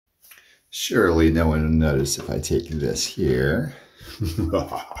Surely no one will notice if I take this here.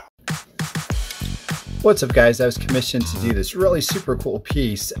 What's up, guys? I was commissioned to do this really super cool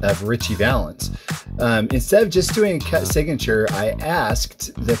piece of Ritchie Valens. Instead of just doing a cut signature, I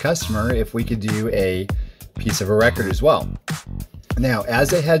asked the customer if we could do a piece of a record as well. Now,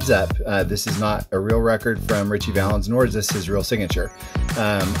 as a heads up, this is not a real record from Ritchie Valens, nor is this his real signature.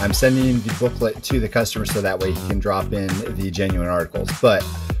 I'm sending the booklet to the customer so that way he can drop in the genuine articles. But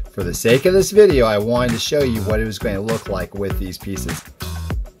for the sake of this video, I wanted to show you what it was going to look like with these pieces.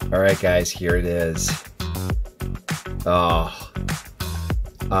 All right, guys, here it is. Oh,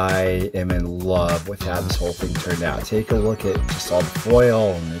 I am in love with how this whole thing turned out. Take a look at just all the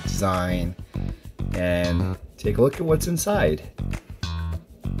foil and the design, and take a look at what's inside.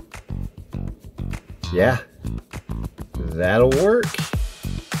 Yeah, that'll work.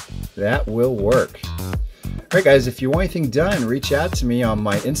 That will work. All right, guys, if you want anything done, reach out to me on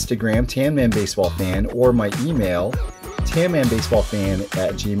my Instagram, TanmanBaseballFan, or my email,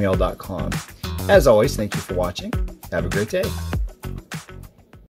 tanmanbaseballfan@gmail.com. As always, thank you for watching. Have a great day.